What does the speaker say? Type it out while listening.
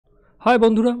High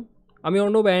বন্ধুরা, আমি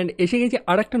Arnab and এসে গেছি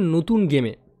আর একটা নতুন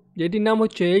গেমে, যেটির নাম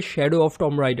হচ্ছে shadow of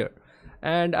Tom rider.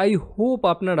 And I hope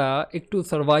আপনারা একটু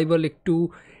সার্ভাইভাল, একটু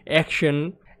অ্যাকশন,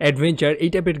 অ্যাডভেঞ্চার এই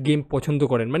টাইপের গেম পছন্দ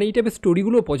করেন, মানে এই টাইপের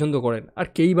স্টোরিগুলো পছন্দ করেন। আর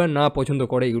কেই বা না পছন্দ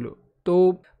করে এগুলো, তো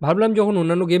ভাবলাম যখন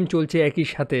অন্যান্য গেম চলছে একই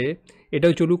সাথে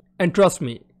এটাও চলুক। অ্যান্ড ট্রাস্ট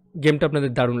মি, গেমটা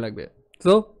আপনাদের দারুণ লাগবে।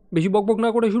 তো বেশি বকবক না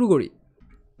করে শুরু করি।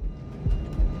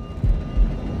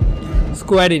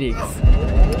 Square এনিক্স।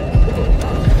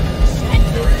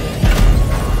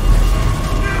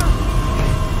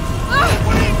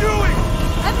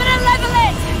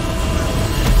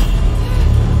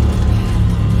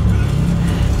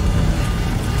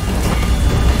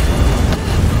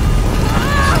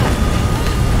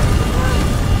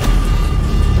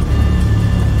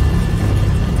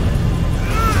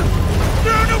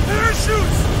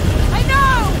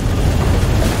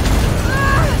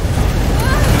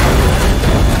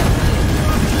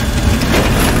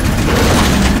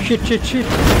 Shit.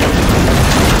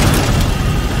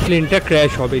 Clinta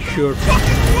crash hobe sure.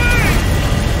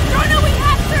 No, we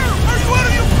have to! Are you out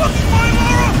of your fucking mind,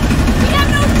 Laura? We have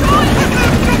no choice! I'm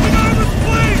not jumping out of this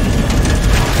plane!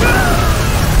 No!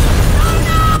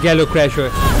 Gallo crash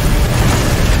hoye.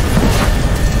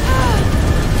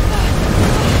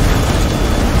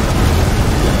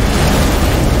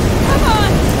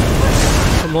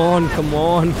 Come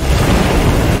on.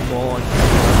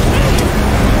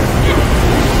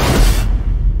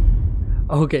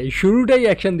 Okay, শুরুটাই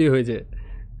action দিয়ে হয়েছে।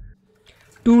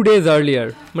 2 days earlier,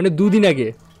 মানে 2 দিন আগে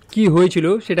কি হয়েছিল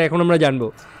সেটা এখন আমরা জানবো,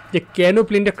 যে কেন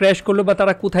প্লেনটা ক্র্যাশ করলো বা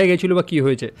তারা কোথায় গেছিলো বা কি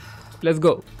হয়েছে। Let's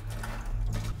go.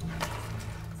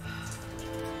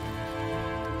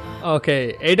 ওকে,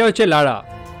 এইটা হচ্ছে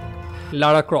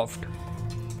লারা Croft.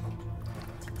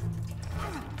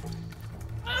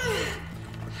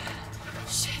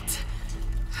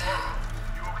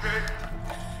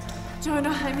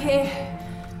 Jonah, I'm here.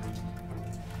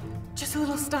 Just a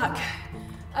little stuck.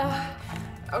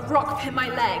 A rock bit my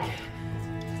leg.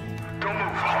 Don't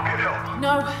move, I'll get help.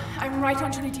 No, I'm right on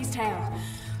Trinity's tail.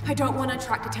 I don't want to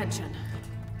attract attention.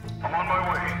 I'm on my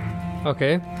way.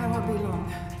 Okay. I won't be long.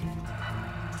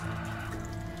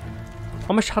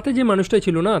 আমার সাথে যে মানুষটা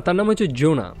ছিল না, তার নাম হচ্ছে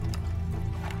জোনা।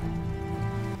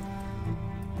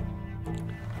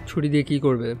 ছুরি দিয়ে কি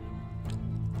করবে?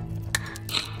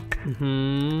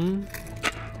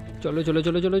 চলো।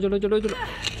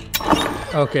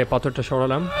 ওকে, পাথরটা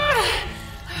সরালাম।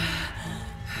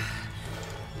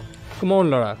 Come on,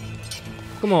 Lara.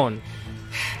 Come on.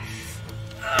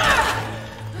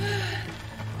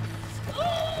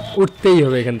 উঠতেই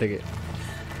হবে এখান থেকে।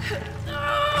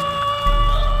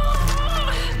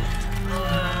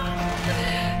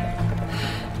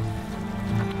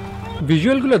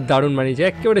 ভিজুয়ালগুলো দারুণ মানিয়েছে,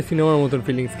 একেবারে সিনেমার মতন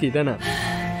ফিলিংস, কি তাই না?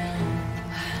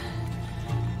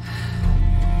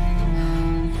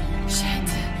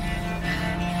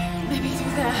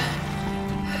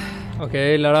 ওকে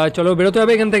লারা, চলো বেরোতে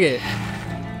হবে এখান থেকে।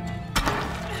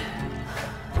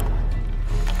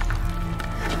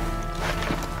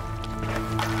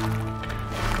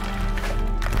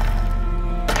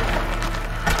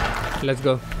 Let's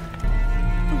go.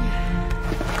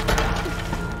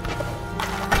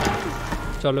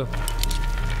 চলো।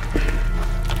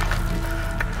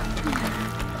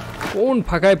 কোন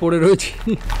ফাঁকায় পড়ে রয়েছি,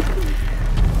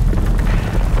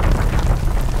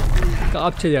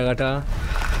 কাঁপছে জায়গাটা।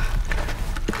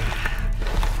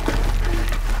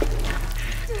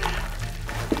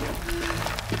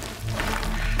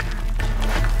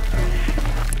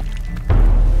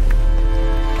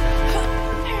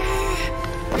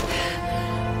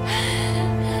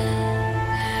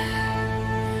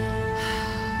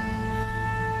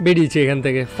 বেরিয়েছি এখান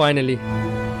থেকে ফাইনালি।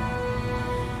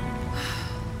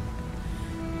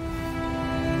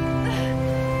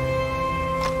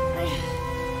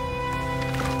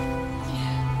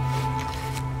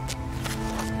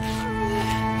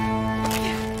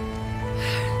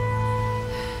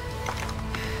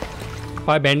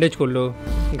 পায়ে ব্যান্ডেজ করলো,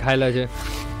 ঘায়ল আছে।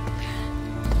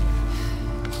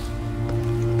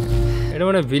 এটা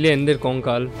মানে ভিলেনদের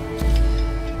কঙ্কাল।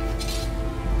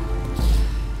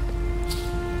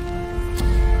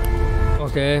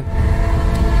 ওকে,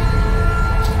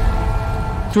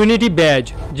 ট্রিনিটি ব্যাজ,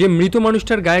 যে মৃত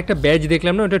মানুষটার গায়ে একটা ব্যাজ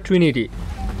দেখলাম না, ওটা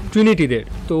ট্রিনিটিদের।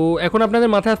 তো এখন আপনাদের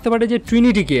মাথায় আসতে পারে যে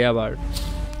ট্রিনিটি কে আবার।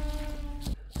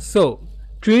 সো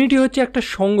ট্রিনিটি হচ্ছে একটা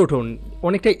সংগঠন,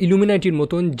 অনেকটা ইলুমিনাটির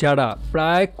মতন, যারা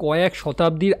প্রায় কয়েক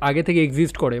শতাব্দীর আগে থেকে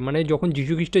এক্সিস্ট করে, মানে যখন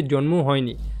যীশু খ্রিস্টের জন্ম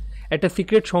হয়নি। একটা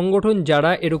সিক্রেট সংগঠন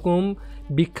যারা এরকম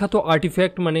বিখ্যাত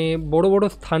আর্টিফ্যাক্ট, মানে বড় বড়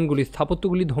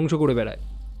স্থাপত্যগুলি ধ্বংস করে বেড়ায়।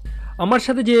 আমার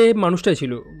সাথে যে মানুষটা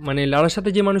ছিল, মানে লারার সাথে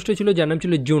যে মানুষটা ছিল, যার নাম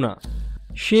ছিল জোনা,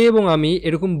 সে এবং আমি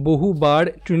এরকম বহুবার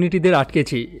ট্রিনিটিদের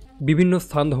আটকেছি বিভিন্ন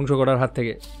স্থান ধ্বংস করার হাত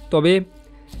থেকে। তবে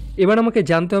এবার আমাকে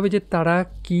জানতে হবে যে তারা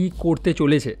কি করতে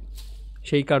চলেছে।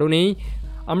 সেই কারণেই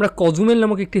আমরা কজুমেল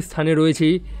নামক একটি স্থানে রয়েছি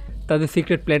তাদের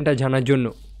সিক্রেট প্ল্যানটা জানার জন্য।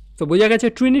 তো বোঝা গেছে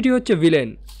ট্রিনিটি হচ্ছে villain.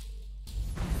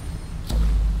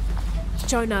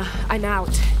 Jonah, I'm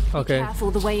out. Okay. Be careful,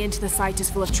 the way into the site is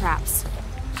full of traps.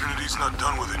 Trinity's not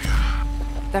done with it yet.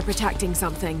 They're protecting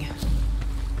something.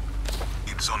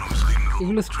 It's on who's leading the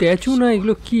এগুলো statue না,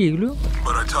 এগুলো কি এগুলো?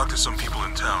 But I talked to some people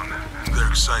in town, and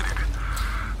they're excited.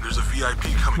 There's a VIP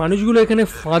coming. মানুষগুলো এখানে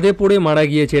ফাঁদে পড়ে মারা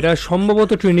গিয়েছে। এটা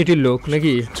সম্ভবত ট্রিনিটির লোক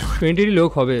নাকি? ট্রিনিটির লোক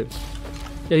হবে।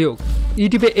 যাই হোক,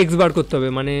 ইউটিউবে এক্স বার করতে হবে,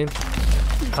 মানে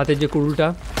হাতের যে কুড়ুলটা।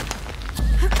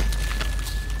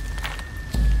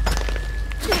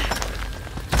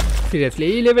 সিরিয়াসলি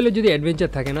এই লেভেলে যদি অ্যাডভেঞ্চার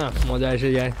থাকে না, মজা এসে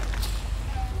যায়।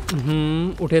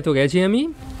 উঠে তো গেছি আমি।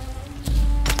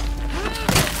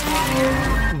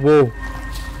 ও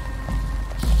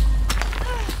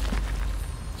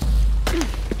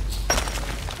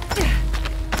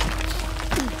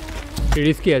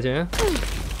রিস্কি আছে। হ্যাঁ,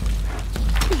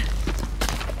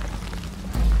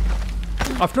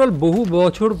 আফটার অল বহু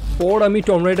বছর পর আমি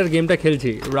টম রাইডার গেমটা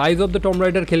খেলছি। Rise of the Tom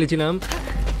rider খেলেছিলাম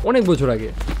অনেক বছর আগে।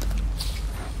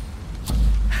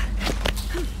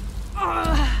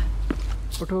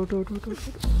 ওঠো ওঠো ওঠো ওঠো।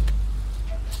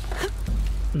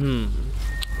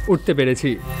 উঠতে পেরেছি।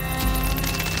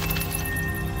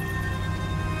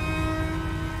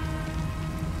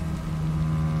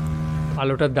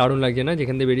 আলোটা দারুণ লাগছে না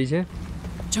যেখান থেকে বেরিয়েছে।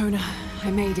 Jonah, I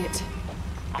made it.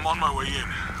 I'm on my way in.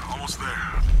 Almost there.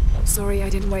 Sorry I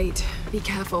didn't wait. Be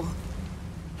careful.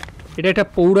 এটা একটা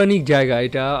পৌরাণিক জায়গা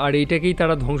এটা, আর এইটাকেই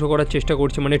তারা ধ্বংস করার চেষ্টা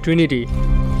করছে, মানে ট্রিনিটি।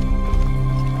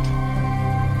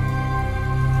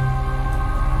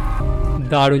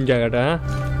 দারুণ জায়গাটা। হ্যাঁ,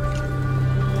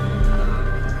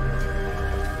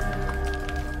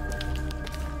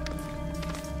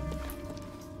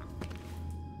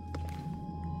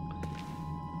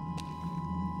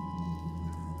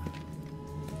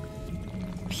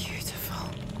 Beautiful.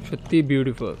 সত্যি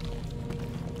বিউটিফুল।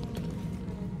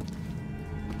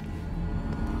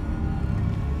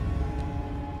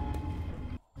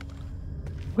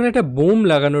 ওখানে একটা বোম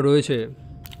লাগানো রয়েছে।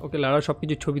 ওকে, লারা সব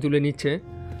কিছু ছবি তুলে নিচ্ছে,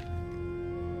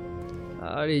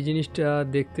 আর এই জিনিসটা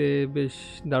দেখতে বেশ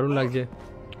দারুণ লাগছে।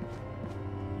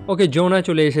 ওকে, জোনা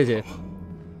চলে এসেছে,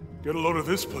 Get a load of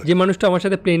this place. যে মানুষটা আমার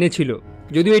সাথে প্লেনে ছিল।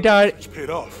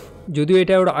 যদিও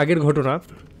এটা ওর আগের ঘটনা।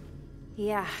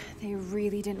 Yeah, they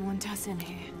really didn't want us in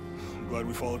here. I'm glad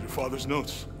we followed your father's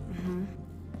notes.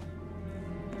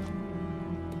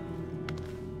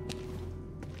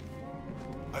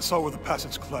 I saw where the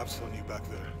passage collapsed on you back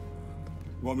there.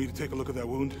 You want me to take a look at that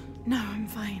wound? No, I'm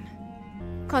fine.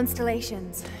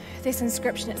 Constellations. This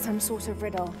inscription is some sort of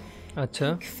riddle. আচ্ছা,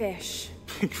 Fish.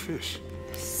 Pink fish.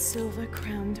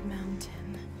 Silver-crowned mountain.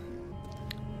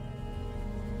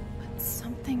 But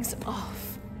something's off.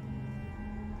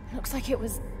 Looks like it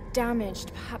was damaged,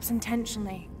 perhaps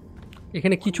intentionally.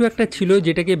 এখানে কিছু একটা ছিল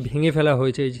যেটাকে ভেঙে ফেলা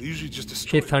হয়েছে They usually just destroy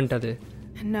সেই স্থানটাতে।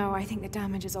 No, I think the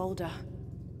damage is older.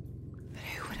 But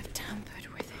who would have tampered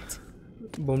with it?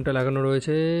 বোমটা লাগানো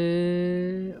রয়েছে।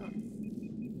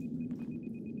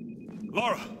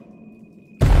 Laura!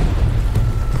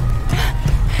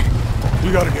 We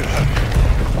gotta get out of here.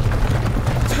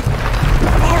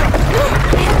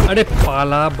 আরে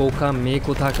পালা বোকা মেয়ে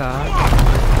কোথাকার।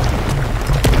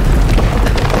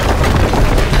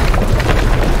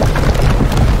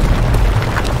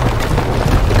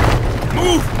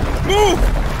 Move! Move!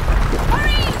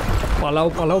 পালাও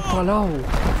পালাও পালাও।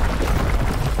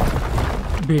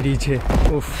 বেরিয়েছে।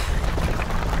 উফ,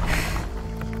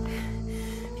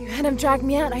 If you hadn't dragged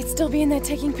me out, I'd still be in there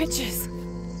taking pictures.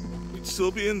 We'd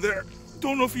still be in there.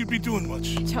 Don't know if you'd be doing much.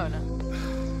 Jonah.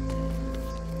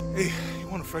 Hey, you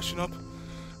want to freshen up?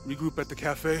 Regroup at the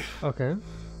cafe? Okay.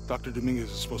 Dr. Dominguez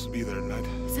is supposed to be there tonight.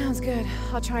 Sounds good.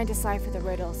 I'll try and decipher the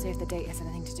riddle, see if the date has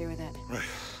anything to do with it.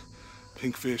 Right.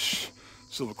 Pink fish,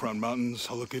 Silver Crown Mountains.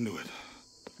 I'll look into it.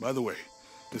 By the way,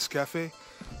 this cafe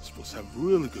is supposed to have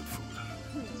really good food.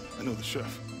 I know the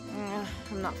chef.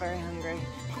 I'm not very hungry.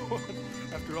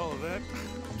 After all of that,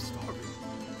 I'm starving.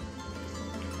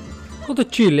 কত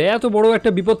চিল, এত বড়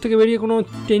একটা বিপদ থেকে বেরিয়ে কোনো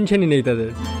টেনশনই নেই তাদের।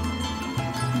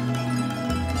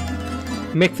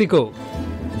 মেক্সিকো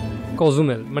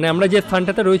কজুমেল, মানে আমরা যে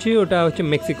স্থানটাতে রয়েছি ওটা হচ্ছে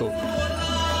Mexico.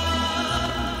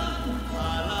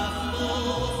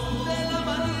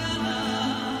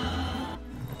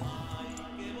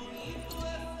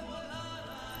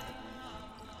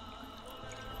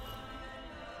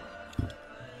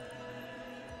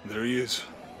 There he is.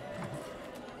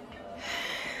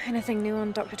 Anything new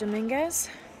on Dr. Dominguez?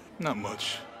 Not much.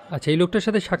 আচ্ছা এই লোকটার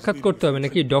সাথে সাক্ষাৎ করতে হবে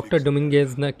নাকি ডক্টর ডোমিঙ্গেজ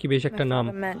না কি বেশ একটা নাম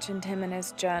My father mentioned him in his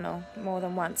journal more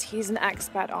than once. He's an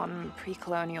expert on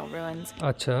pre-colonial ruins.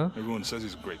 আচ্ছা Everyone says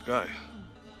he's a great guy.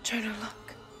 Jonah, look.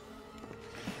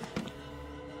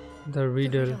 The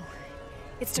reader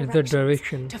It's is the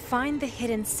direction. To find the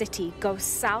hidden city, go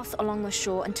south along the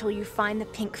shore until you find the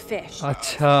pink fish.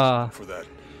 আচ্ছা For that,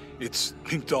 it's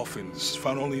pink dolphins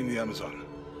found only in the Amazon.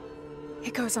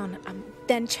 It goes on.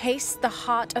 Then chase the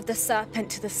heart of the serpent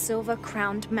to the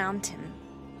silver-crowned mountain.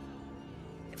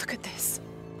 Look at this.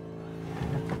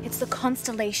 It's the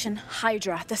constellation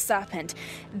Hydra, the serpent.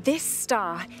 This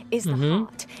star is the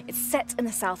heart. It's set in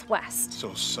the southwest. So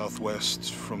southwest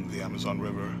from the Amazon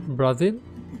River. Brazil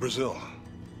Brazil.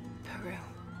 Peru.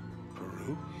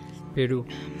 Peru? Peru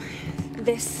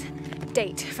This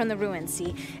date from the ruins,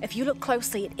 see? If you look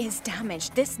closely, it is damaged.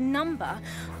 This number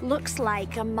looks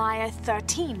like a Maya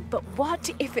 13, but what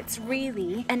if it's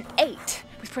really an 8?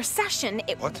 With precession,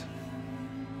 it... What?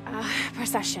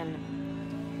 Precession.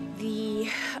 The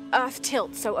Earth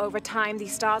tilts, so over time,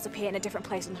 these stars appear in a different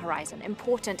place on the horizon.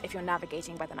 Important if you're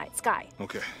navigating by the night sky.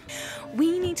 Okay. We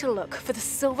need to look for the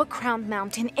silver-crowned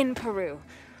mountain in Peru.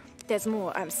 There's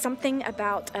more. Something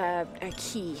about a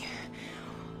key.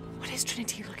 What is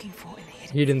Trinity looking for in the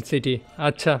hidden? Hidden city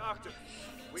আচ্ছা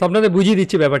তো আপনাদের বুঝিয়ে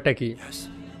দিচ্ছি ব্যাপারটা কি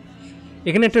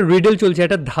এখানে একটা Riedel চলছে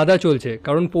একটা ধাঁধা চলছে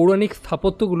কারণ পৌরাণিক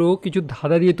স্থাপত্যগুলো কিছু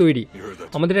ধাঁধা দিয়ে তৈরি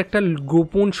আমাদের একটা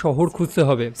গোপন শহর খুঁজতে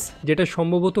হবে যেটা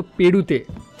সম্ভবত পেরুতে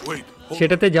Wait.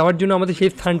 সেটাতে যাওয়ার জন্য আমাদের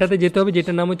সেই স্থানটাতে যেতে হবে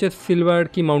যেটার নাম হচ্ছে সিলভার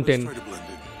কি mountain Try to blend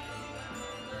in.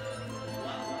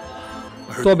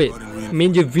 I heard তবে about it in মেন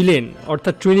যে ভিলেন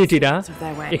অর্থাৎ ট্রিনিটিরা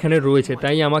এখানে রয়েছে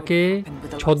তাই আমাকে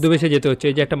ছদ্মবেশে যেতে হচ্ছে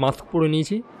এই যে একটা মাস্ক পরে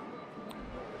নিয়েছি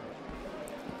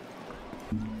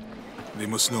They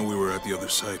must know we were at the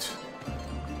other site.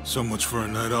 So much for a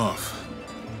night off.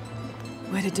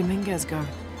 Where did Dominguez go?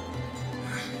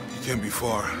 He can't be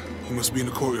far. He must be in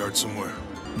the courtyard somewhere.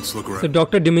 Let's look তো around.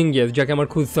 Doctor ডিমিঙ্গিয়াস যাকে আমার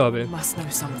খুঁজতে হবে Must know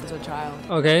something. As a child.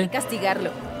 Okay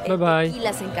Castigarlo. Bye-bye.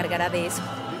 Tequila se encargará de eso.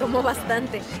 Tomó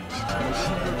bastante.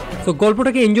 তো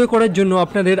গল্পটাকে enjoy করার জন্য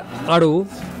আপনাদের আরও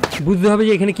বুঝতে হবে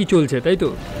যে এখানে কি চলছে তাই তো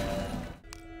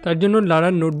তার জন্য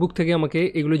লারার নোটবুক থেকে আমাকে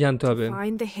এগুলো জানতে হবে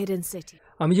Find the hidden city.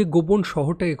 আমি যে গোপন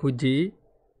শহরটাকে খুঁজছি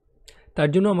তার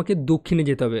জন্য আমাকে দক্ষিণে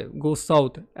যেতে হবে গো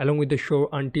সাউথ অ্যালং উইথ দ্য শোর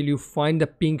until you find the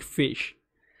pink fish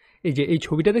এই যে এই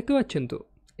ছবিটা দেখতে পাচ্ছেন তো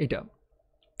এটা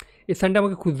এই স্থানটা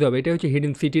আমাকে খুঁজতে হবে এটা হচ্ছে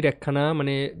হিডেন সিটির একখানা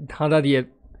মানে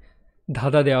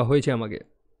ধাঁধা দেওয়া হয়েছে আমাকে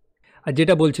আর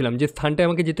যেটা বলছিলাম যে স্থানটায়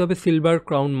আমাকে যেতে হবে সিলভার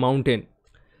ক্রাউন মাউন্টেন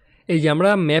এই যে আমরা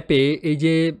ম্যাপে এই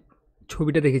যে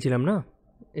ছবিটা দেখেছিলাম না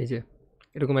এই যে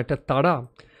এরকম একটা তারা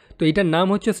তো এটার নাম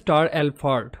হচ্ছে স্টার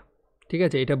অ্যালফার্ড ঠিক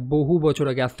আছে এটা বহু বছর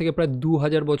আগে আজ থেকে প্রায়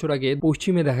 2000 বছর আগে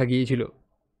পশ্চিমে দেখা গিয়েছিল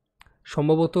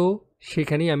সম্ভবত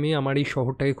সেখানেই আমি আমার এই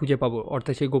শহরটাকে খুঁজে পাবো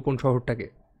অর্থাৎ সেই গোপন শহরটাকে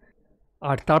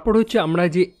আর তারপর হচ্ছে আমরা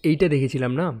যে এইটা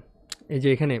দেখেছিলাম না এই যে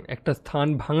এখানে একটা স্থান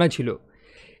ভাঙা ছিল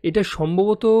এটা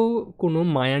সম্ভবত কোনো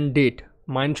মায়ান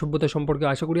মায়ান সভ্যতা সম্পর্কে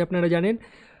আশা করি আপনারা জানেন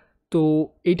তো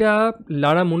এটা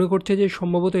লারা মনে করছে যে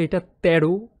সম্ভবত এটা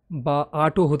 13 বা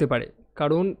 8ও হতে পারে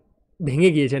কারণ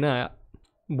ভেঙে গিয়েছে না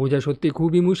বোঝা সত্যি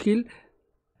খুবই মুশকিল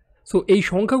সো এই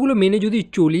সংখ্যাগুলো মেনে যদি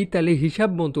চলি তাহলে হিসাব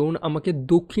মতন আমাকে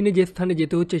দক্ষিণে যে স্থানে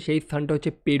যেতে হচ্ছে সেই স্থানটা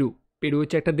হচ্ছে পেরু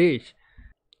হচ্ছে একটা দেশ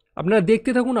আপনারা দেখতে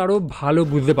থাকুন আরও ভালো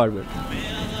বুঝতে পারবেন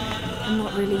I'm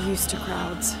not really used to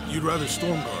crowds. You'd rather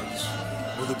storm guards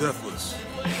or the deathless?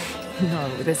 No,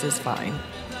 this is fine.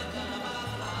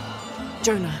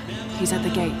 Jonah, he's at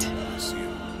the gate. I see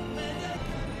him.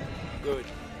 Good.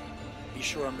 Be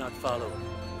sure I'm not following.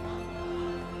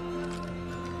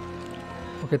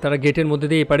 ওকে তারা গেটের মধ্যে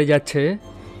দিয়ে এপারে যাচ্ছে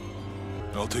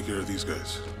I'll take care of these guys.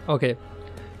 ওকে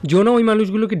জোনা ওই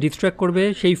মানুষগুলোকে distract করবে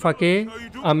সেই ফাঁকে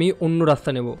আমি অন্য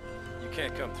রাস্তা নেব You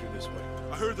can't come through this way.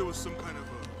 I heard there was some kind of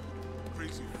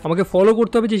crazy আমাকে ফলো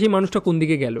করতে হবে যে সেই মানুষটা কোন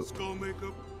দিকে গেল skull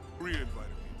makeup. Bria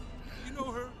invited me. You know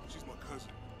her? She's my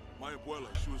cousin. My abuela.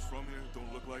 She was from here.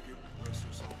 Don't look like it. Rest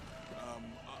her soul.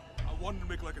 I wanted to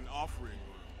make like an offering.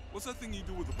 What's that thing you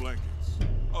do with the blankets?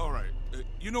 All right.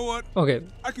 You know what? Okay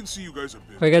I can see you guys are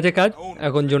busy. হয়ে গেছে কাজ I won't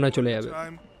এখন take জোনা up চলে more যাবে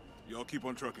time. Y'all keep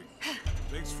on trucking.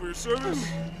 Thanks for your service.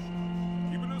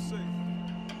 Keeping us safe.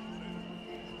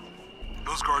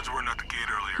 Those guards weren't at the gate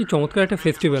earlier. কি চমৎকার একটা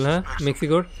festival হ্যাঁ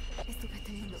মেক্সিকোর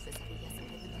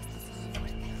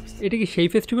এটা কি সেই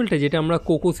ফেস্টিভ্যালটা যেটা আমরা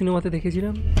কোকো সিনেমাতে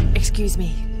দেখেছিলাম Excuse me.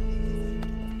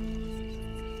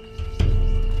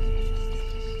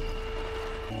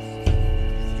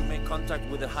 You make contact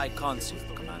with the High Consul,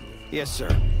 Commander. Yes,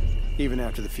 sir. even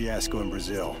after the fiasco in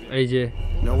Brazil. এই যে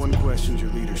No one questions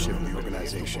your leadership of the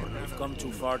organization. We've come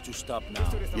too far to stop now.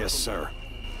 Yes, sir.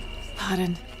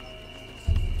 Pardon.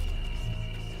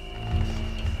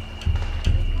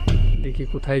 দেখি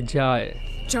কোথায় যায়।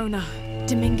 Jonah,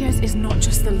 Dominguez is not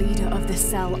just the leader of this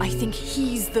cell. I think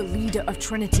he's the leader of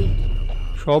Trinity.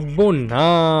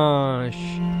 সর্বনাশ।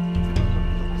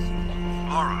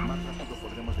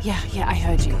 Yeah, I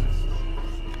heard you.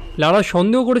 লারা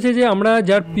সন্দেহ করেছে যে আমরা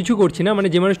যার পিছু করছি না, মানে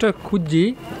যে মানুষটা খুঁজছি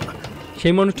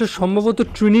সেই মানুষটা সম্ভবত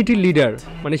ট্রিনিটির লিডার,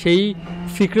 মানে সেই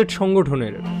সিক্রেট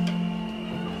সংগঠনের।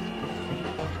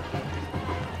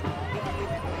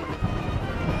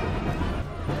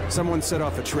 Someone set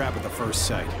off a trap at the first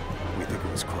site. We think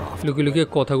it was Croft. লুকিয়ে লুকিয়ে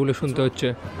কথাগুলো শুনতে হচ্ছে।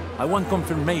 I want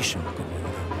confirmation.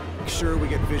 Sure, we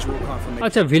get visual confirmation.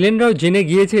 আচ্ছা, ভিলেনরাও জেনে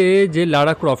গিয়েছে যে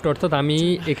লারা ক্রফট অর্থাৎ আমি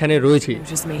এখানে রয়েছি,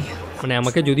 It was me. মানে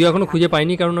আমাকে যদিও এখনো খুঁজে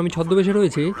পাইনি কারণ আমি ছদ্মবেশে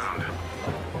রয়েছি।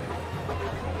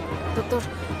 Doctor,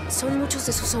 son muchos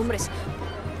de sus hombres.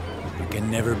 You can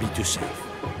never be too safe.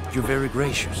 You're very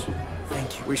gracious. Thank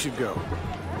you. We should go.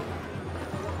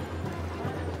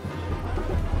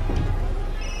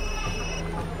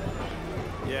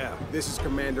 Yeah, this is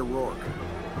Commander Rourke.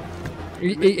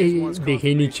 এই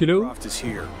দেখেই নিচ্ছিল। Croft is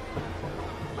here.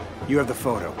 You have the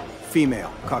photo.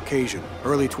 Female, Caucasian,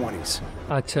 early 20s.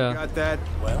 আচ্ছা, Got that?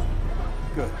 Well,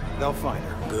 Good. They'll find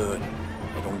her. good.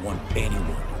 I don't want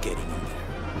anyone getting in there.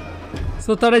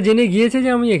 So তারা জেনে গিয়েছে যে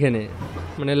আমি এখানে,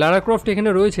 মানে লারা ক্রফট এখানে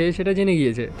রয়েছে সেটা জেনে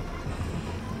গিয়েছে।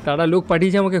 তারা লোক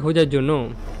পাঠিয়েছে আমাকে খোঁজার জন্য।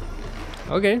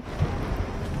 ওকে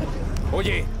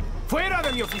Oye, fuera de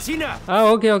mi oficina.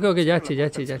 ওকে ওকে ওকে, যাচ্ছি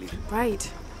যাচ্ছি যাচ্ছি। Right.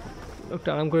 লোকটা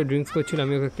আরাম করে ড্রিঙ্কস করছিল,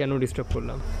 আমি ওকে কেন ডিস্টার্ব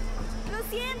করলাম? Lo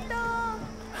siento.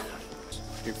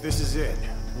 If this is it,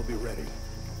 we'll be ready.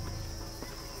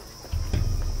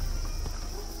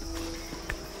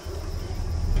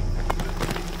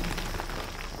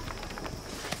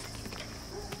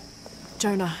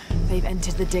 Jonah, they've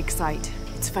entered the dig site.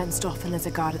 It's fenced off and there's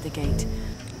a guard at the gate.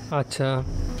 আচ্ছা,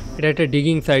 এটা একটা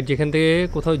ডিগিং সাইট যেখান থেকে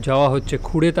কোথাও যাওয়া হচ্ছে,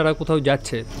 খুঁড়ে তারা কোথাও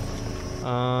যাচ্ছে।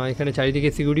 এখানে চারিদিকে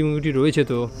সিকিউরিটি রয়েছে,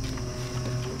 তো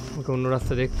ওকে অন্য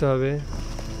রাস্তা দেখতে হবে।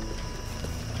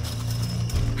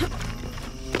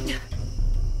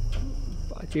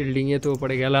 পাঁচিল ডিঙে তো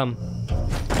ওপরে গেলাম,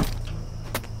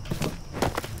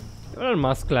 এবার আর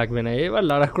মাস্ক লাগবে না, এবার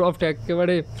লারা ক্রফট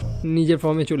একেবারে নিজের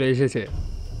ফর্মে চলে এসেছে।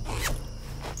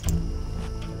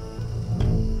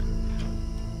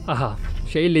 আহা,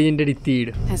 সেই লেজেন্ডারি তীর।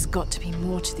 There's got to be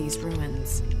more to these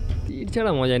ruins. তীর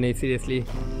ছাড়া মজা নেই, সিরিয়াসলি।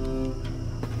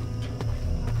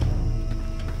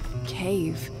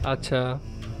 Cave. আচ্ছা,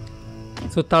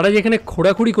 সো তারা যেখানে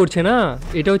খোঁড়াখুড়ি করছে না,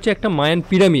 এটা হচ্ছে একটা মায়ান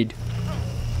পিরামিড,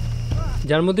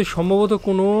 যার মধ্যে সম্ভবত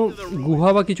কোনো গুহা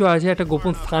বা কিছু আছে, একটা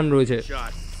গোপন স্থান রয়েছে।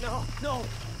 No,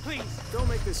 please. Don't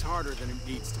make this harder than it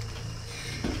needs to be.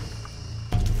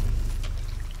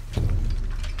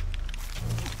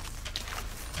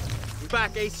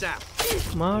 Back ASAP.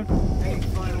 Smart.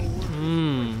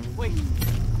 Wait,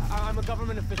 I'm a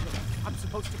government official. I'm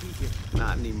supposed to be here.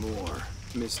 Not anymore,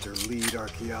 Mr. Lead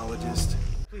Archaeologist.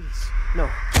 Please. No.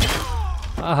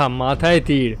 আহা, মাথায়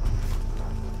তীর।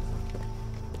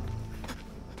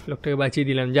 লোকটাকে বাঁচিয়ে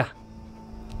দিলাম, যা।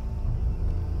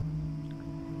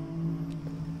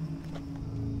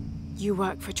 You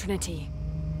work for Trinity.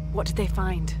 What did they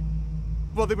find?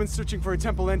 Well, they've been searching for a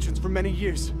temple entrance for many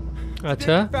years.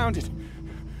 আচ্ছা They found it.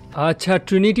 আচ্ছা,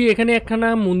 Trinity এখানে একখানা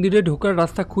মন্দিরে ঢোকার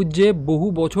রাস্তা খুঁজছে বহু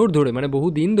বছর ধরে, মানে বহু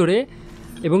দিন ধরে,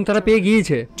 এবং তারা পেয়ে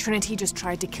গিয়েছে। Trinity just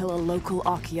tried to kill a local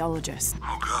archaeologist.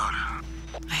 Oh, God.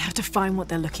 I have to find what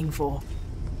they're looking for.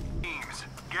 Teams,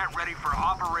 get ready for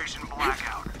Operation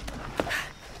Blackout.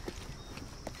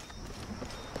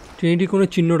 Trinity কোনো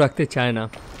চিহ্ন রাখতে চায় না।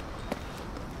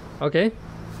 ওকে।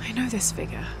 I know this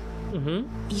figure.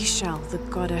 Ishal, the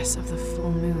goddess of the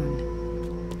full moon.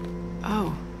 Oh,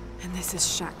 and this is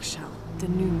Shakshal, the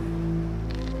new moon.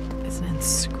 It's an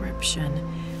inscription.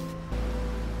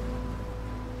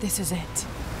 This is it.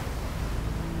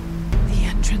 The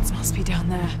entrance must be down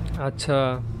there. আচ্ছা,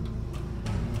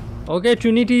 ওকে,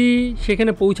 Trinity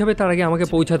সেখানে পৌঁছাবে, তার আগে আমাকে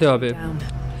পৌঁছাতে হবে। Down.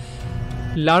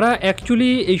 লারা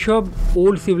actually এইসব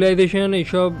old civilisation,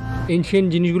 এইসব এনশিয়েন্ট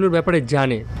জিনিসগুলোর ব্যাপারে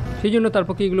জানে, সেই জন্য তার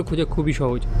পক্ষে এগুলো খোঁজা খুবই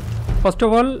সহজ। ফার্স্ট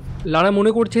অফ অল, লারা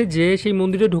মনে করছে যে সেই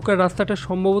মন্দিরে ঢোকার রাস্তাটা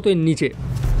সম্ভবত এর নিচে।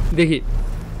 দেখি।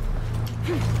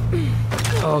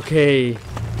 ওকে,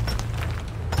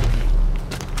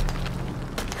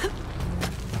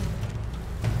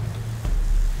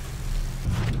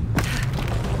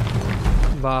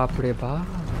 বাপরে বাপ,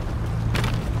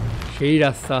 সেই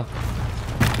রাস্তা।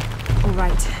 All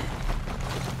right.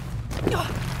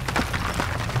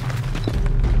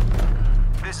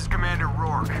 this is Commander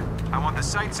Rourke. I want the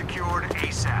site secured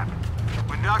ASAP.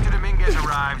 When Dr. Dominguez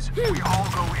arrives, we all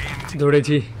go in.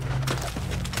 দৌড়েছি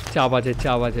চাপ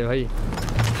আছে ভাই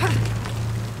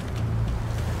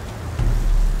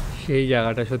সেই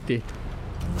জায়গাটা সত্যি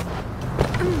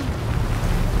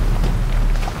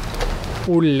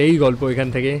উড়লেই গল্প এখান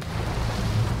থেকে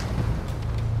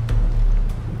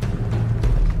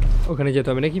ওখানে যেতে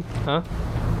হবে নাকি হ্যাঁ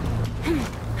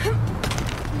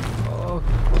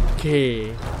ওকে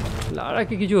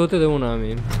লারাকে কিছু হতে দেবো না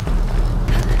আমি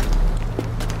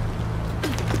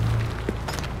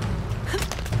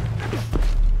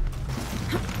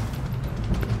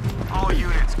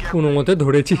কোনো মতে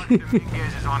ধরেছি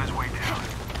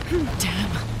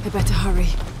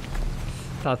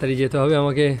তাড়াতাড়ি যেতে হবে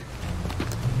আমাকে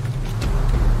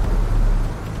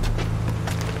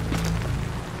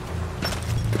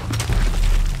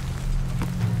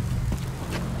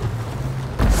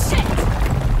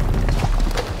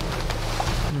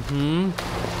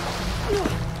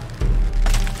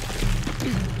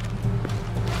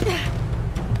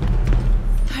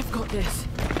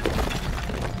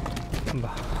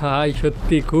ভাই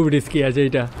সত্যি খুব রিস্কি আছে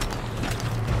এটা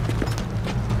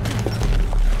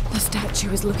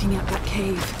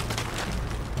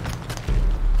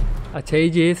আচ্ছা এই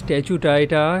যে স্ট্যাচুটা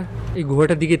এটা এই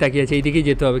গুহাটার দিকে তাকিয়ে আছে এই দিকেই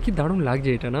যেতে হবে কি দারুণ লাগছে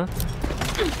এটা না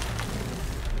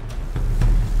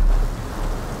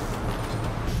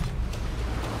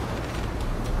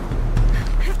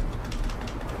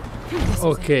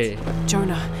ওকে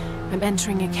Jonah, I'm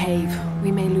entering a cave. We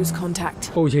may lose contact.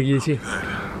 পৌঁছে গিয়েছি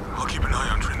I'll keep an eye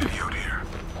on Trinity out here.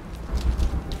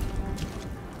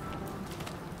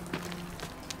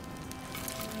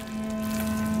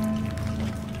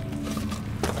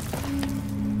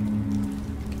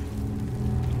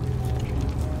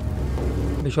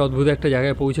 বেশ অদ্ভুত একটা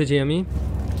জায়গায় পৌঁছেছি আমি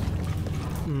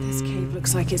This cave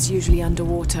looks like it's usually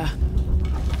underwater.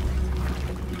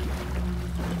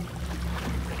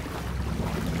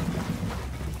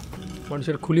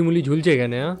 মানুষের খুলিমুলি ঝুলছে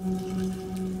এখানে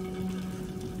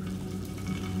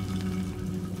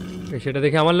সেটা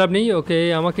দেখে আমার লাভ নেই ওকে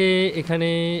আমাকে এখানে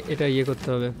এটা ইয়ে করতে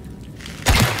হবে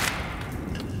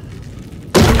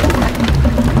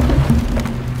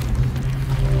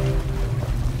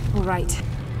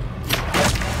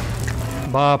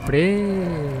বাপরে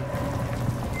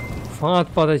ফাঁদ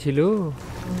পাতা ছিল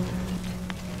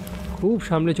খুব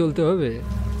সামনে চলতে হবে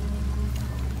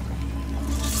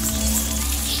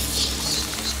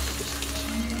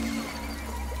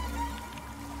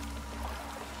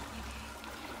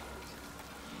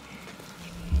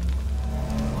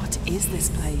Is this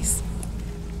place?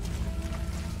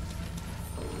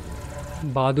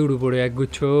 বাদুর উপরে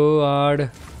একগুচ্ছ আর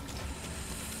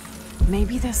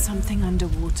Maybe there's something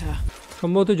underwater.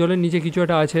 সম্ভবত জলের নিচে কিছু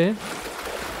একটা আছে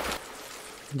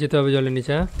যেতে হবে জলের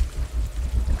নিচে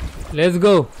লেটস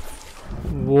গো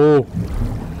ও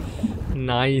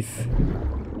নাইস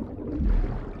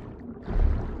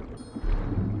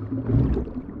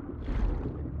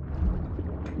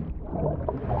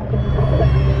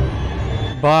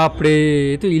বাপরে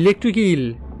তো ইলেকট্রিক ইল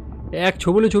এক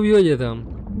ছবলে ছবি হয়ে যেতাম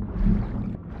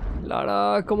লাড়া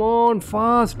কাম অন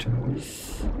ফাস্ট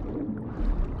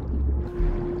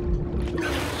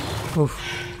উফ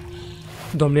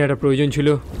দম নেওয়াটা প্রয়োজন ছিল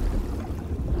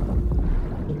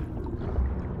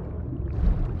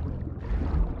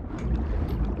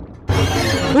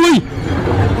ওই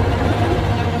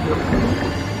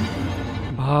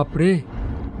বাপরে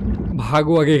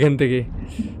ভাগো আগে এখান থেকে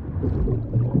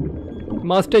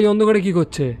মাছটা এই অন্ধকারে কি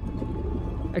করছে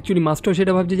অ্যাকচুয়ালি মাছটাও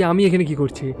সেটা ভাবছে যে আমি এখানে কি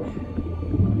করছি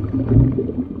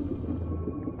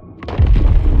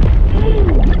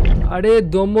আরে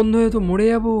দম বন্ধ হয়ে তো মরে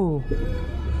যাবো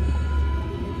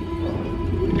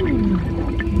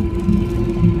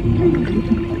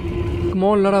Come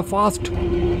on, Lara, fast.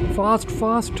 Fast,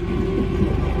 fast.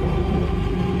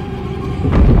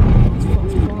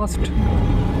 Fast.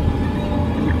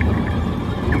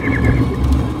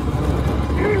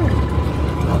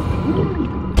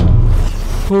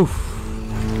 উফ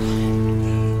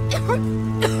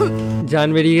জান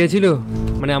বেরিয়ে গেছিল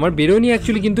মানে আমার বেরোয়নি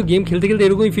অ্যাকচুয়ালি কিন্তু গেম খেলতে খেলতে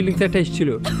এরকমই ফিলিংস একটা এসেছিল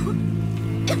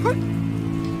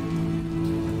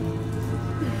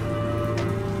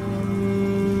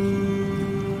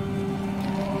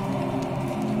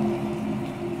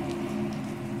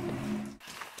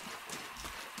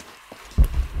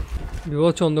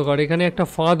বিভৎস অন্ধকার এখানে একটা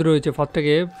ফাঁদ রয়েছে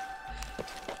ফাঁদটাকে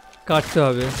কাটতে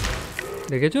হবে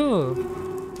দেখেছো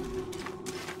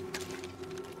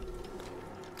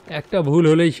একটা ভুল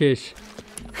হলেই শেষ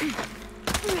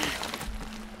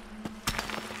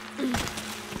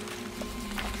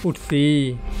উঠছি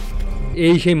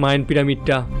এই সেই mine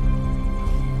পিরামিডটা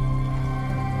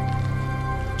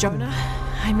Jonah,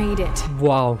 I made it.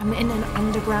 Wow. I'm in an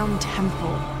underground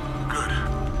temple. Good.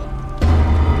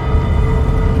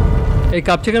 এই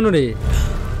কাঁপছে কেন রে?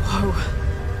 Whoa.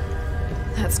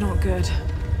 That's not good.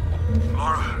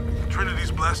 Laura,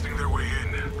 Trinity's blasting their way in.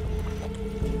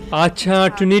 আচ্ছা,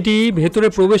 ট্রিনিটি ভেতরে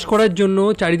প্রবেশ করার জন্য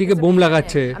চারিদিকে বোম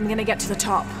লাগাচ্ছে। I'm gonna get to the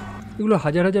top. এগুলো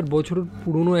হাজার হাজার বছর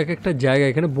পুরনো এক একটা জায়গা,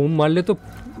 এখানে বোম মারলে তো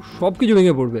সব কিছু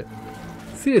ভেঙে পড়বে।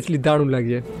 সিরিয়াসলি দারুণ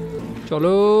লাগছে।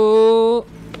 চলো।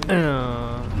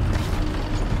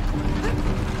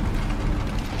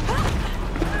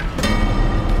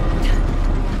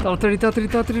 তাড়াতাড়ি তাড়াতাড়ি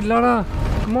তাড়াতাড়ি লাড়া,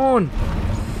 কাম অন।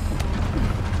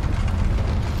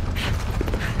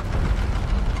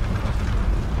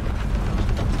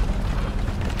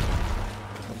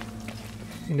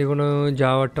 এখানে কোনো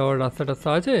যাওয়ার টাওয়ার রাস্তা টাস্তা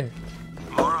আছে?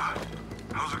 Laura,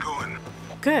 how's it going?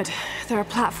 Good. There are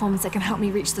platforms that can help me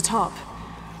reach the top.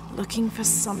 Looking for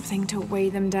something to weigh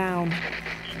them down.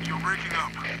 You're breaking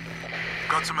up.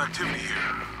 Got some activity here.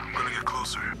 I'm gonna get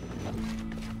closer.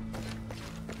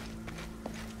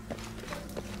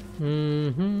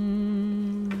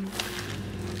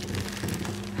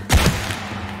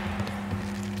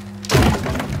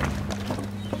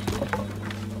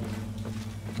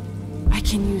 I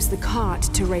can use the cart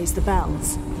to raise the bells.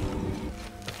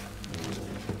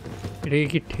 এটাকে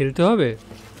কি ঠেলতে হবে?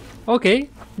 ওকে,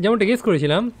 যেমনটা guess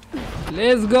করেছিলাম।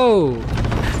 Let's go.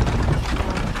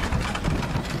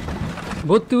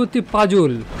 ভর্তি ভর্তি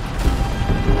puzzle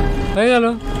হয়ে গেল।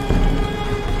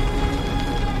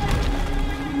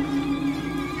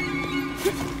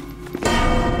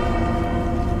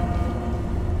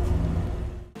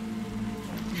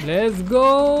 Let's go.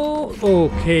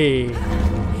 ওকে,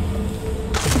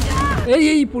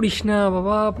 এই পড়িস না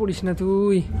বাবা, পড়িস না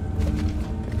তুই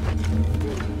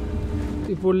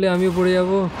পড়লে আমিও পড়ে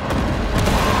যাবো।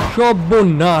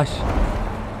 সর্বনাশ।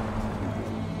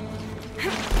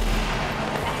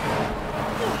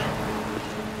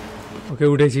 ওকে,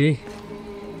 উঠেছি।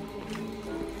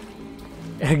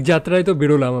 এক যাত্রায় তো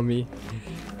বেরোলাম আমি।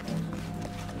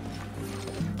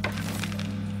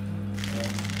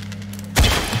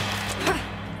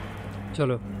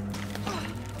 চলো,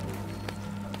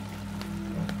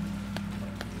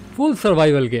 ফুল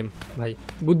সার্ভাইভাল গেম ভাই।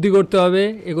 বুদ্ধি করতে হবে,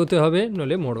 এগোতে হবে,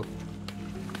 নলে মরো।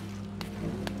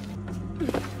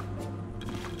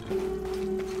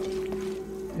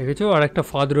 দেখেছো আর একটা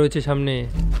ফাঁদ রয়েছে সামনে।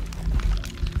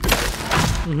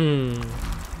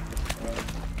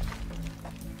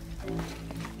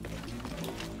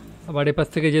 আবার এপাশ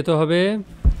থেকে যেতে হবে।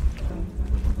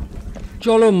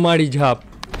 চলো মারি ঝাপ।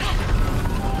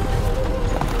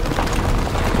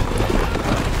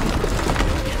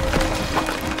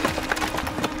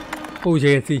 পৌঁছে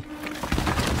গেছি,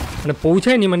 মানে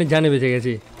পৌঁছায়নি, মানে জানে বেঁচে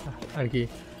গেছি আর কি।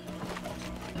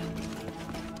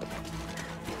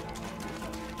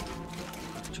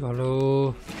 চলো,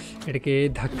 এটাকে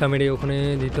ধাক্কা মেরে ওখানে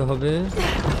দিতে হবে।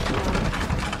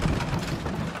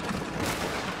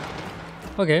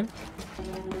 ওকে,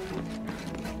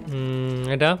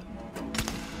 এটা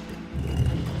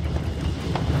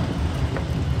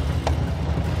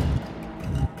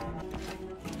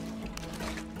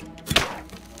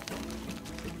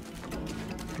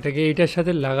এটাকে এইটার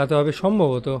সাথে লাগাতে হবে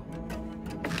সম্ভবত।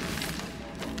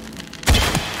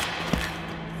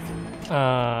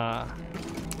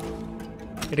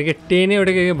 এটাকে টেনে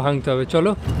ওটাকে ভাঙতে হবে।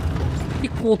 চলো,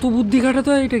 কত বুদ্ধি খাটাতে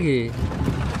হয় এটাকে।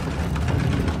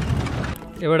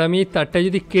 এবার আমি তারটা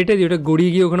যদি কেটে দিই, ওটা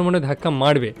গড়িয়ে গিয়ে ওখানে মনে ধাক্কা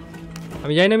মারবে।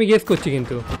 আমি জানি না, আমি গেস করছি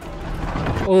কিন্তু।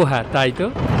 ও হ্যাঁ, তাই তো।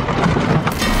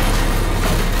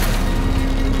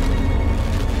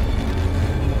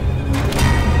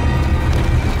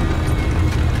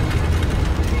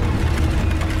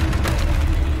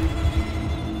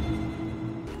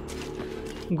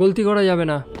 গলতি করা যাবে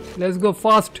না। Let's go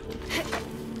fast.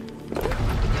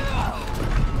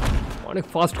 অনেক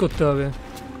ফাস্ট করতে হবে।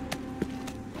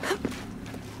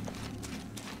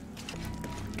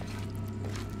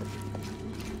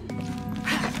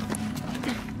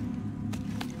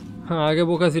 হ্যাঁ, আগে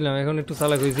বোকা ছিলাম, এখন একটু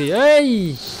চালাক হয়েছি। এই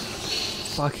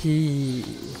পাখি,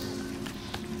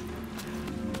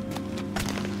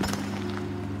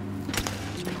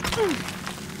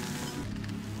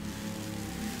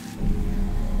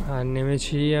 আর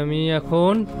নেমেছি আমি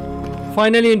এখন।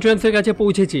 ফাইনালি এন্ট্রান্সের কাছে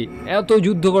পৌঁছেছি। এত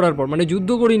যুদ্ধ করার পর, মানে যুদ্ধ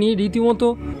করিনি, রীতিমতো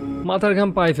মাথার ঘাম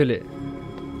পায়ে ফেলে।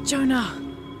 Jonah.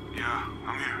 Yeah,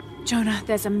 I'm here. Jonah,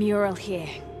 there's a mural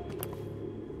here.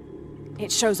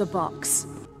 It shows a box.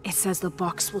 It says the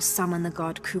box will summon the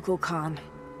god Kukulkan.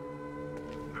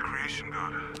 The creation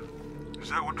god. Is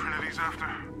that what Trinity's after?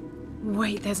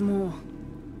 Wait, there's more.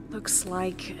 Looks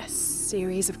like a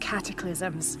series of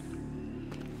cataclysms.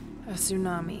 A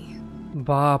tsunami.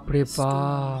 बाप रे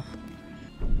बाप.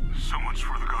 So much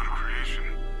for the god of creation.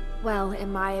 Well, in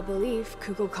my belief,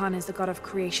 Kukulkan is the god of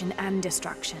creation and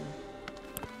destruction.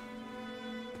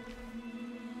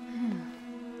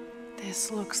 This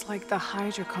looks like the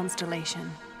Hydra constellation.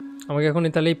 আমাকে এখন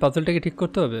তাহলে এই পাজলটাকে ঠিক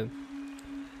করতে হবে.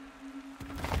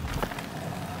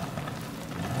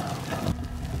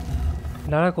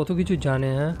 নারা কত কিছু জানে,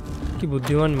 হ্যাঁ কি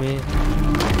বুদ্ধিমান মেয়ে.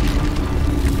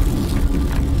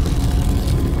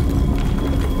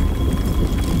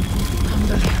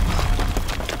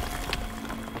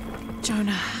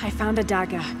 Jonah, I found a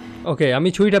dagger. ওকে, আমি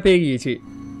ছুরিটা পেয়ে গিয়েছি.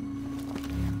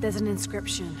 There's an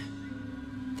inscription.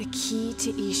 The key to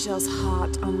Ishel's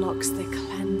heart unlocks the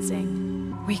cleansing.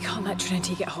 We can't let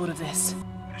Trinity get hold of this.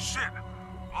 Shit!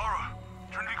 Laura,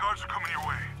 Trinity guards are coming your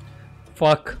way.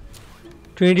 Fuck.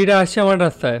 Trinityটা আসছে আমার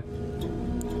রাস্তায়.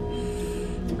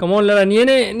 Come on, লারা, নিয়ে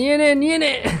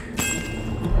নে.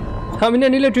 আমি না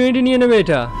নিলে Trinity নিয়ে নেবে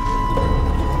এটা.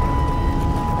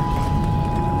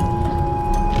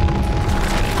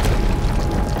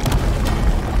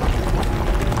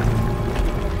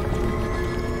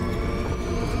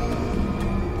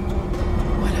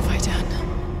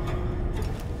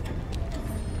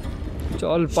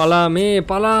 চল পালা মে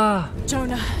পালা.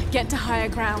 Jonah, get to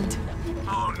higher ground.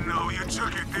 Oh no, you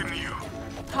took it, didn't you?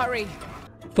 Hurry.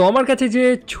 তো আমার কাছে যে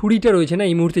ছুরিটা রয়েছে না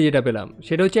এই মুহূর্তে যেটা পেলাম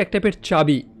সেটা হচ্ছে এক টাইপের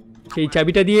চাবি. সেই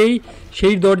চাবিটা দিয়েই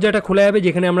সেই দরজাটা খোলা যাবে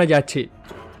যেখানে আমরা যাচ্ছি.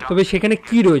 তবে সেখানে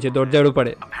কি রয়েছে দরজার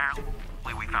উপরে?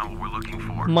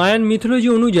 মায়ান মিথোলজি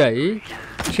অনুযায়ী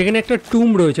সেখানে একটা টুম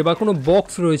রয়েছে বা কোনো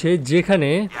বক্স রয়েছে যেখানে,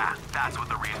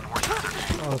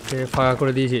 ওকে ফাঁকা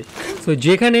করে দিয়েছি, তো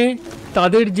যেখানে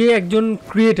তাদের যে একজন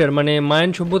ক্রিয়েটার মানে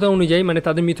মায়ান সভ্যতা অনুযায়ী মানে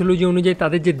তাদের মিথোলজি অনুযায়ী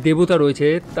তাদের যে দেবতা রয়েছে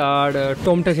তার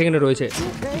টমটা সেখানে রয়েছে.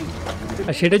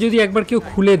 আর সেটা যদি একবার কেউ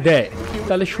খুলে দেয়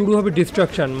তাহলে শুরু হবে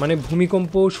ডিস্ট্রাকশন, মানে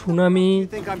ভূমিকম্প, সুনামি,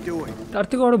 তার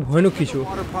থেকে আরও ভয়ানক কিছু.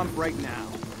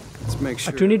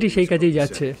 আর ট্রিনিটি সেই কাজেই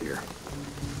যাচ্ছে.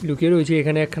 লুকিয়ে রয়েছে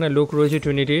এখানে, একখানা লোক রয়েছে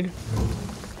ট্রিনিটির.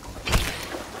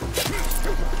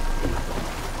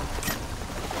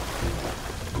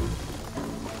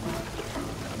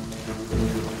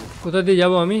 কোথা দিয়ে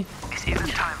যাবো আমি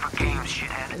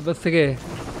এবার থেকে?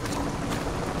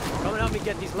 Come and help me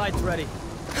get these lights ready.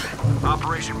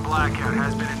 Operation Blackout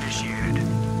has been initiated.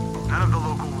 None of the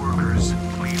local workers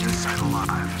leave the site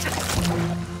alive.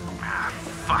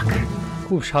 Fuck.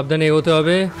 খুব সাবধানে এগোতে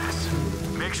হবে.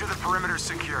 Make sure the perimeter is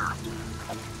secure.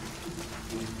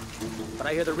 But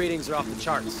I hear the readings are off the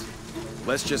charts.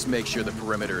 Let's just make sure the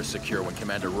perimeter is secure when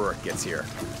Commander Rourke gets here.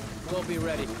 We'll be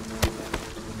ready.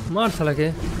 মার শালাকে.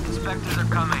 Inspectors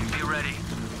are coming. Be ready.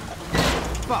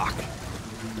 Fuck.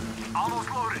 Almost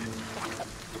loaded.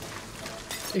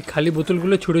 এই খালি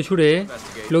বোতলগুলো ছুঁড়ে ছুঁড়ে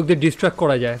লোকদের distract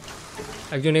করা যায়.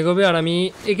 একজন এগোবে আর আমি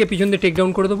একে পিছন দিয়ে টেক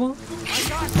ডাউন করে দেবো.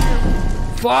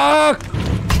 ফাক,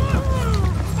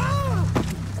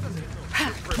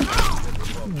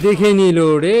 দেখে নিল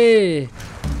রে.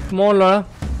 স্মল লড়া,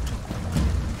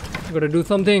 গোটা ডু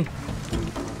সামথিং.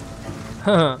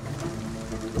 হ্যাঁ,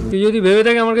 তুই যদি ভেবে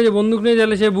থাকে আমার কাছে বন্দুক নেই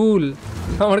তাহলে সে ভুল.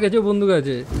 আমার কাছেও বন্দুক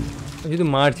আছে, আমি শুধু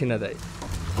মারছি না তাই.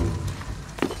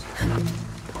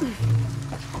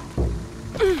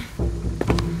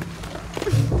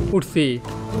 উঠছি.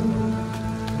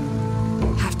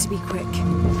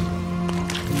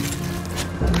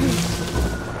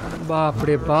 বাপ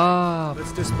রে বাপ.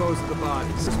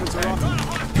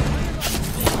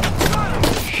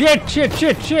 Shit shit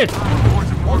shit shit.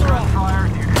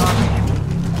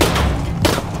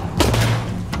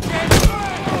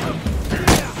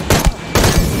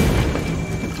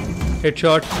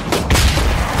 Headshot.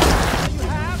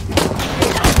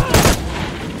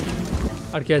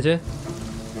 আর কি আছে?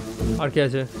 আর কি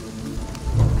আছে?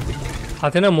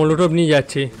 হাতে না মোলোটভ নিয়ে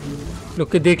যাচ্ছি,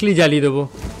 লোককে দেখলেই জ্বালিয়ে দেবো.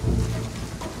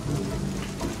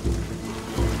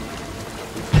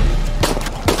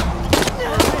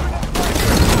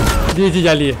 দিয়েছি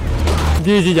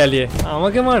জ্বালিয়ে.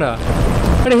 আমাকে মারা?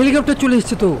 আরে হেলিকপ্টার চলে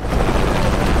এসছে তো.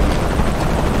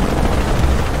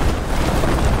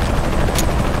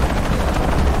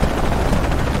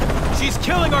 She's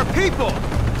killing our people.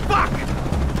 Fuck.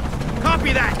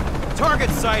 Copy that.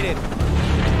 Target sighted.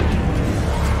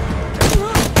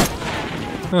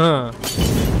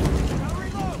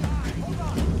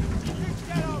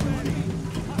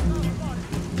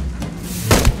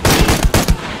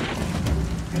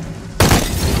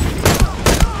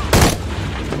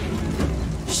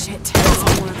 Shit, it's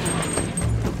all working.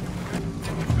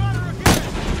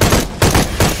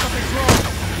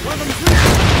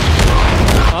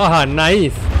 Aha,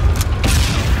 nice.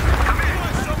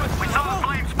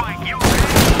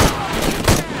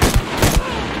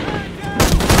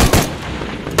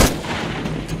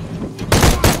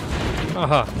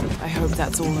 Aha. I hope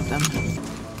that's all of them.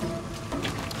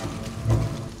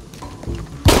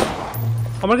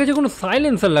 আমার কাছে কোনো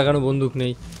সাইলেন্সার লাগানো বন্দুক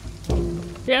নেই।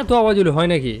 এত আওয়াজ হলে হয়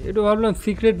নাকি? একটু ভাবলাম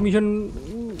সিক্রেট মিশন,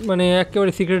 মানে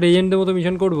একেবারে সিক্রেট এজেন্টের মতো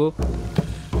মিশন করব।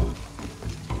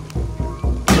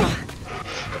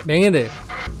 ভেঙে দে।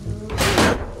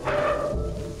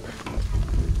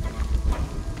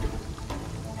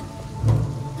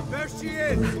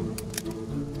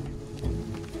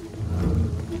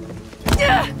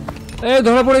 এই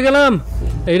ধরা পড়ে গেলাম।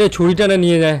 এইটা ছুরিটা না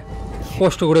নিয়ে যায়,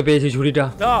 কষ্ট করে পেয়েছি ছুরিটা।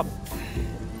 Stop!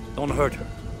 Don't hurt her.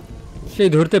 সেই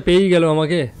ধরতে পেয়েই গেল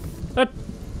আমাকে।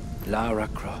 Lara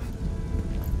Croft.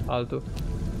 ফালতু।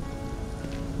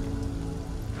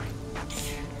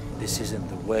 This isn't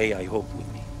the way I hoped with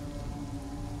me.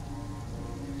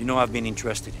 You know I've been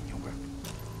interested in your work.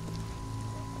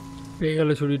 পেয়ে গেল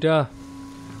ছুরিটা।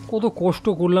 কত কষ্ট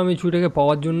করলাম এই ছুরিটাকে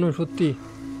পাওয়ার জন্য, সত্যি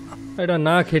এটা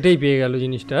না খেটেই পেয়ে গেল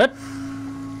জিনিসটা।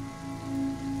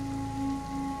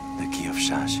 The key of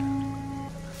Shasha.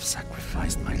 I've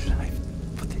sacrificed my life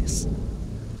for this.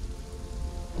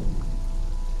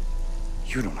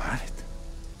 You don't have it.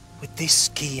 With this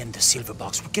key and the silver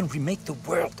box, we can remake the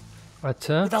world.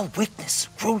 আচ্ছা। Without weakness,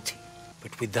 cruelty.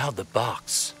 But without the box,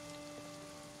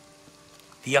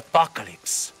 the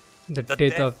apocalypse. The the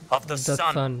death of the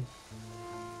sun.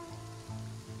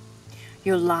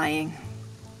 You're lying.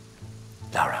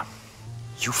 Lara,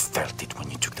 you felt it when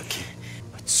you took the key.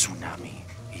 But tsunami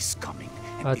is coming.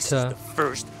 And this is the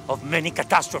first of many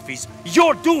catastrophes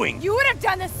you're doing. You would have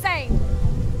done the same.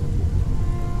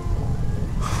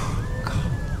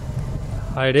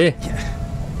 আরে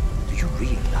Do you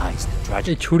realize the এই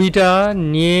tragedy? ছুরিটা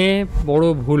নিয়ে বড়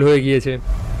ভুল হয়ে গিয়েছে।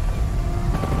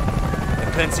 The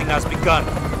cleansing has begun.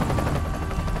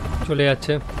 চলে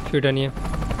যাচ্ছে ছুরিটা নিয়ে।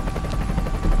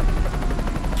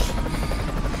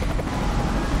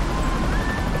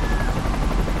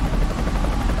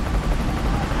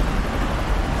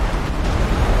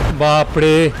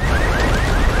 বাপরে,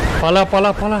 পালা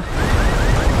পালা পালা।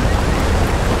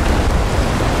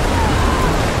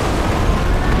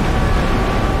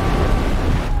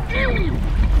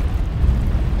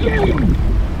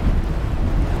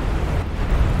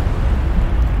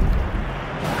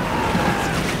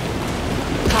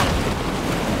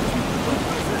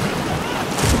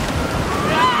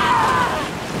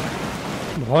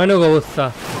 ভয়ানক অবস্থা।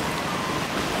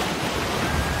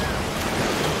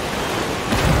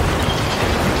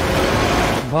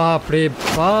 বাপরে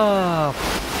বাপ,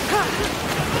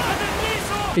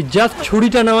 এই জাস্ট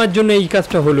ছুরিটা নেওয়ার জন্য এই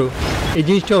কাজটা হলো, এই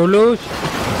জিনিসটা হলো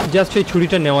জাস্ট এই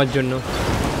ছুরিটা নেওয়ার জন্য।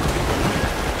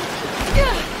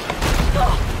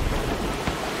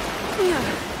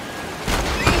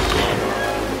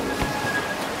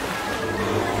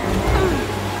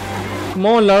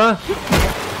 মন লারা,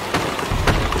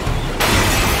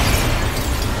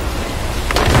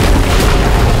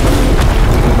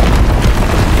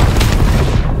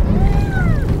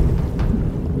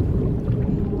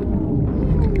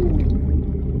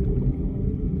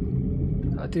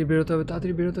 তাড়াতাড়ি বেরোতে হবে,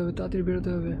 তাড়াতাড়ি বেরোতে হবে, তাড়াতাড়ি বেরোতে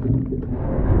হবে।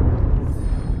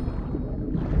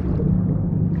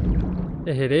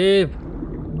 রে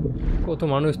কত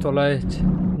মানুষ তলায়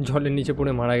জলের নিচে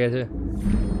পড়ে মারা গেছে।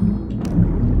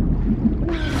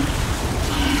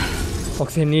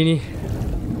 অক্সিজেন নিয়ে নি।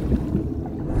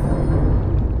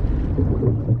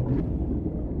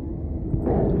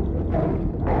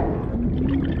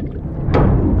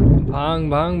 ভাঙ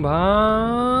ভাঙ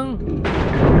ভাঙ।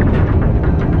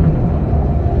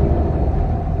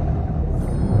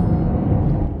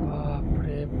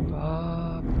 বাপরে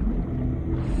বাপ,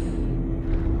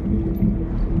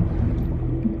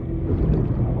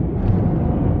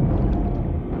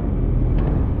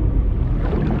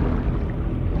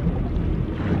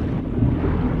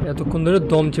 এতক্ষণ ধরে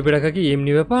দম চেপে রাখা কি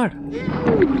এমনি ব্যাপার?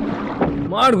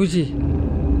 মার ঘুষি।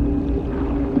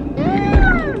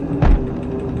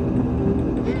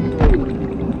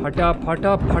 ফাটা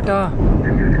ফাটা ফাটা।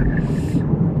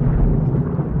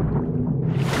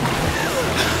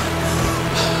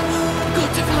 Got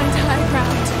to find high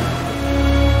ground.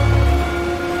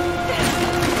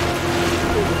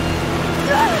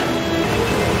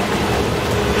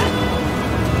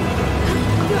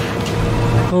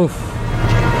 উফ,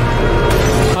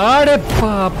 আরে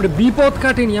বাপরে, বিপদ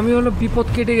কাটেনি, আমি বললাম বিপদ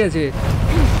কেটে গেছে।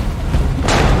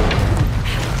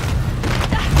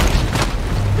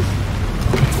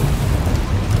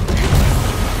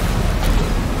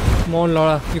 Come on,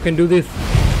 Laura, you can do this.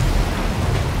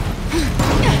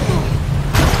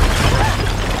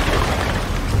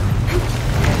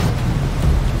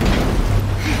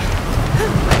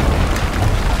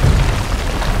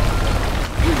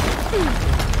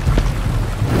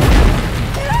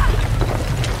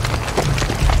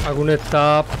 আগুনের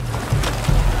তাপ,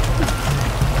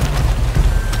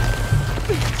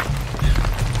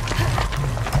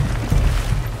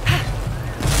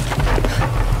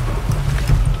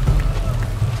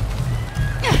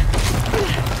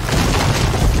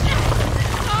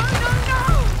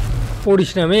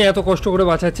 পড়িস না, আমি এত কষ্ট করে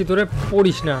বাঁচাচ্ছি তোরে,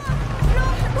 পড়িস না।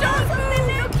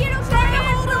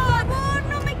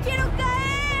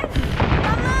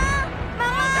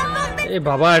 এ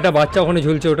বাবা, একটা বাচ্চা ওখানে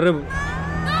ঝুলছে, ওটারে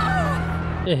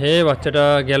এ হে, বাচ্চাটা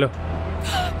গেল,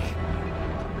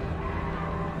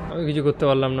 আমি কিছু করতে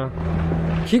পারলাম না।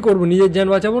 কি করবো, নিজের জান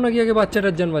বাঁচাবো নাকি আগে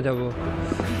বাচ্চাটার জান বাঁচাবো?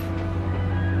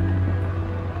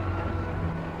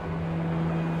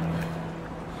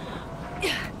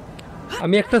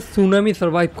 আমি একটা সুনামি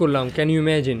সার্ভাইভ করলাম, ক্যান ইউ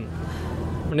ইমাজিন?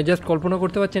 মানে জাস্ট কল্পনা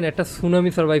করতে পারছেন, একটা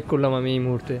সুনামি সার্ভাইভ করলাম আমি এই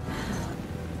মুহূর্তে।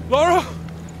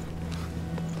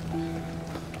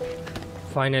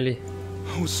 ফাইনালি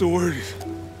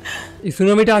এই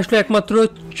সুনামিটা আসলো একমাত্র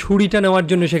ছুরিটা নেওয়ার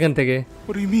জন্য সেখান থেকে।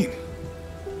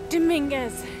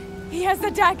 Dominguez. He has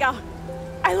the dagger.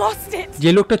 I lost it. যে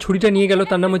লোকটা ছুরিটা নিয়ে গেল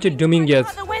তার নাম হচ্ছে ডোমিঙ্গেজ।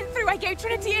 I gave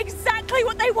Trinity exactly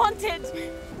what they wanted.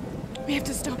 We have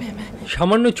to stop him.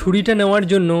 সামান্য ছুরিটা নেওয়ার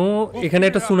জন্য এখানে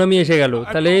একটা সুনামি এসে গেল।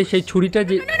 তাহলে সেই ছুরিটা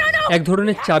যে এক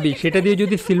ধরনের চাবি, সেটা দিয়ে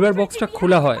যদি সিলভার বক্সটা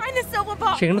খোলা হয়,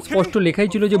 সেখানে স্পষ্ট লেখাই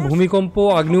ছিল যে ভূমিকম্প,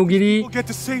 আগ্নেয়গিরি,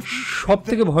 সব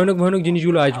থেকে ভয়ানক ভয়ানক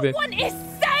জিনিসগুলো আসবে।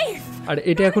 আর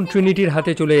এটা এখন ট্রিনিটির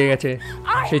হাতে চলে গেছে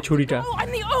সেই ছুরিটা।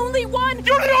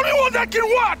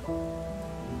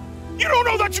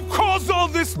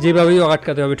 যেভাবেই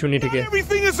আটকাতে হবে ট্রিনিটিকে।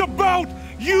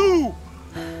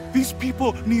 These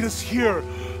people need us here.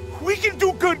 We can do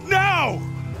good now.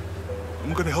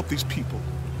 I'm gonna help these people.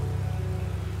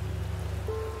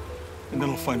 And then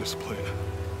I'll find us a plane.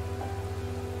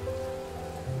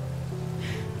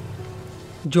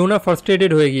 Zona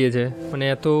frustrated হয়ে গিয়েছে, মানে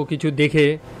এত কিছু দেখে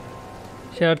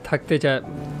সে আর থাকতে চায়,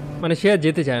 মানে সে আর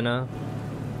যেতে চায় না।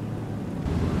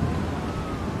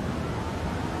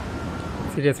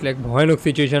 সিরিয়াসলি এক ভয়ানক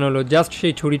সিচুয়েশন হলো জাস্ট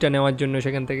সেই ছুরিটা নেওয়ার জন্য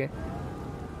সেখান থেকে।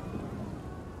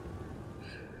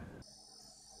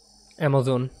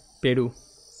 Amazon, Peru.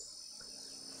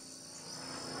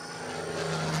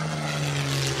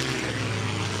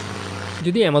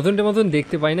 যদি অ্যামাজন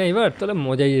দেখতে পাই না এবার, তাহলে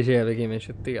মজাই এসে যাবে গেমের,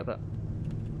 সত্যি কথা।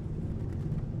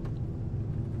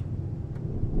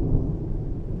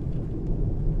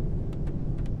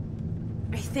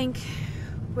 I think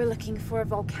we're looking for a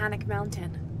volcanic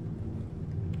mountain.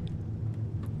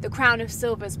 The crown of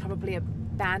silver is probably a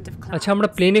band of clouds. আচ্ছা, আমরা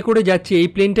প্লেনে করে যাচ্ছি, এই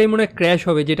প্লেনটাই মনে হয় ক্র্যাশ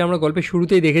হবে, যেটা আমরা গল্পের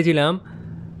শুরুতেই দেখেছিলাম,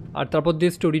 আর তারপর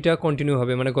দিয়ে স্টোরিটা কন্টিনিউ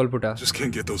হবে, মানে গল্পটা।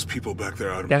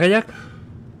 দেখা যাক।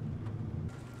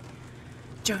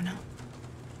 Jonah,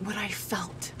 what I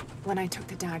felt when I took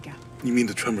the dagger. You mean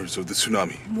the tremors of the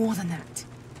tsunami? More than that.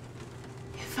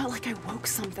 It felt like I woke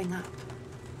something up.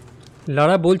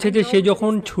 লারা বলছে যে সে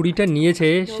যখন ছুরিটা নিয়েছে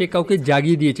সে কাউকে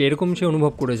জাগিয়ে দিয়েছে, এরকম সে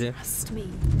অনুভব করেছে।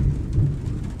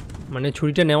 মানে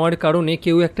ছুরিটা নেওয়ার কারণে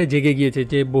কেউ একটা জেগে গিয়েছে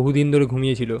যে বহুদিন ধরে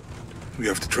ঘুমিয়েছিল। We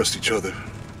have to trust each other.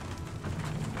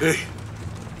 Hey,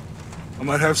 I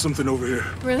might have something over here.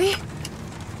 Really?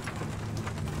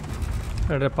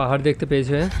 একটা পাহাড় দেখতে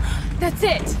পেয়েছে। That's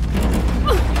it.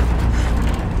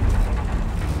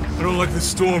 I don't like this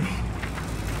storm.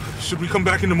 Should we come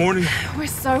back in the morning?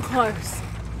 We're so close.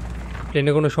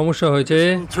 প্লেনে কোনো সমস্যা হয়েছে।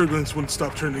 Turbulence wouldn't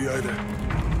stop Trinity either.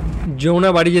 জোনা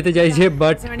বাড়ি যেতে চাইছে,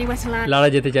 বাট লারা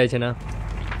যেতে চাইছে না।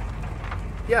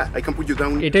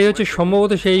 এটাই হচ্ছে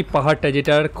সম্ভবত সেই পাহাড়টা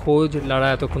যেটার খোঁজ লারা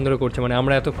এতক্ষণ ধরে করছে, মানে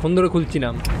আমরা এতক্ষণ ধরে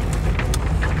খুঁজছিলাম।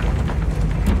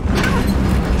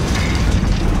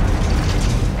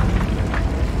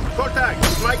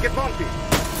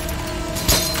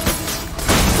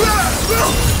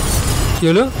 কি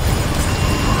হলো?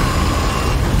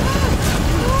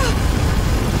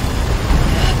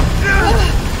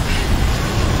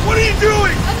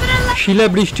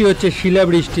 শিলাবৃষ্টি হচ্ছে,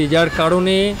 শিলাবৃষ্টি, যার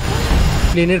কারণে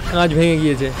প্লেনের কাঁচ ভেঙে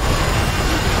গিয়েছে।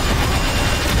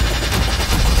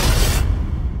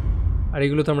 আর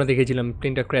এগুলো তো আমরা দেখেছিলাম,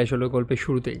 প্লেনটা ক্র্যাশ হলো গল্পের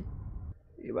শুরুতেই।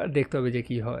 এবার দেখতে হবে যে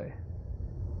কি হয়।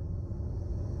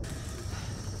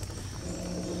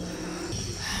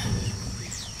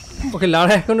 ওকে,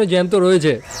 লারা এখনো জ্যান্ত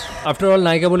রয়েছে, আফটার অল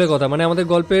নায়িকা বলে কথা, মানে আমাদের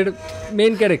গল্পের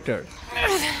মেইন ক্যারেক্টার।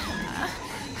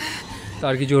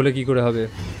 তার কিছু হলে কি করে হবে?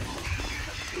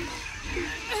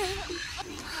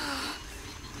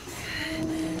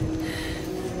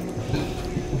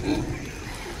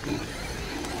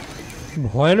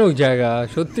 ভয়ানক জায়গা,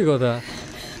 সত্যি কথা,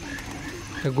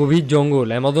 গভীর জঙ্গল,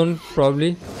 অ্যামাজন প্রবলি।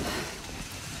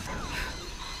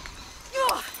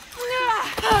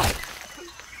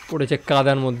 পড়েছে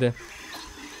কাদার মধ্যে।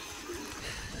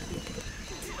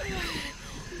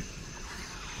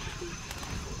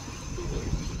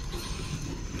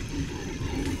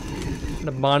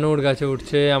 বানর গাছে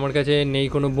উঠছে, আমার কাছে নেই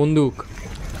কোনো বন্দুক।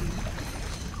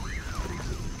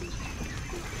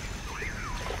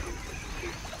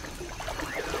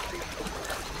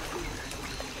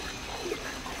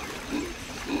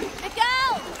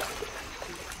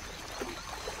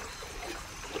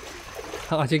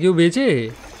 আছে কেউ বেঁচে?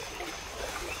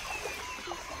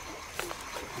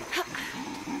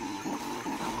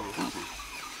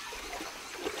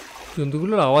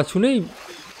 জন্তুগুলোর আওয়াজ শুনেই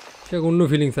সে অন্য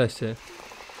ফিলিংস আসছে।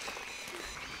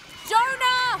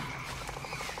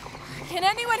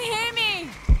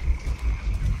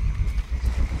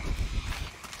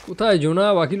 কোথায় জোনা?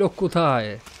 বাকি লোক কোথায়?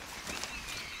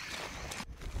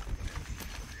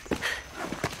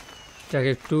 যাক,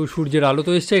 একটু সূর্যের আলো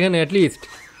তো এসছে এখানে অ্যাটলিস্ট।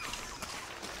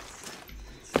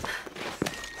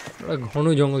 ঘন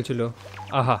জঙ্গল ছিল।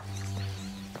 আহা,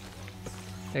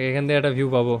 এখান থেকে একটা ভিউ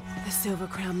পাবো।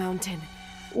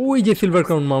 ওই যে সিলভার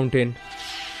ক্রাউন মাউন্টেন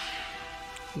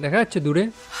দেখা যাচ্ছে দূরে।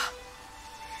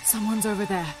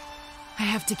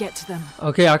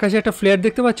 ওকে, আকাশে একটা ফ্লেয়ার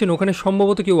দেখতে পাচ্ছেন, ওখানে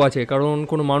সম্ভবত কেউ আছে, কারণ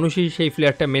কোনো মানুষই সেই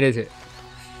ফ্লেয়ারটা মেরেছে।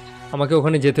 আমাকে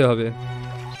ওখানে যেতে হবে।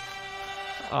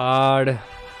 আর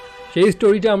সেই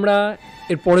স্টোরিটা আমরা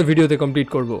এর পরে ভিডিওতে কমপ্লিট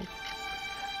করব।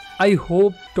 আই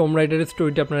হোপ টম রাইডারের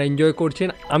স্টোরিটা আপনারা এনজয় করছেন,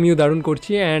 আমিও দারুণ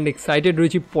করছি অ্যান্ড এক্সাইটেড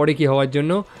রয়েছি পরে কী হওয়ার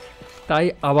জন্য। তাই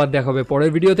আবার দেখা হবে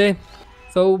পরের ভিডিওতে।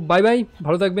 সো বাই বাই,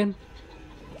 ভালো থাকবেন।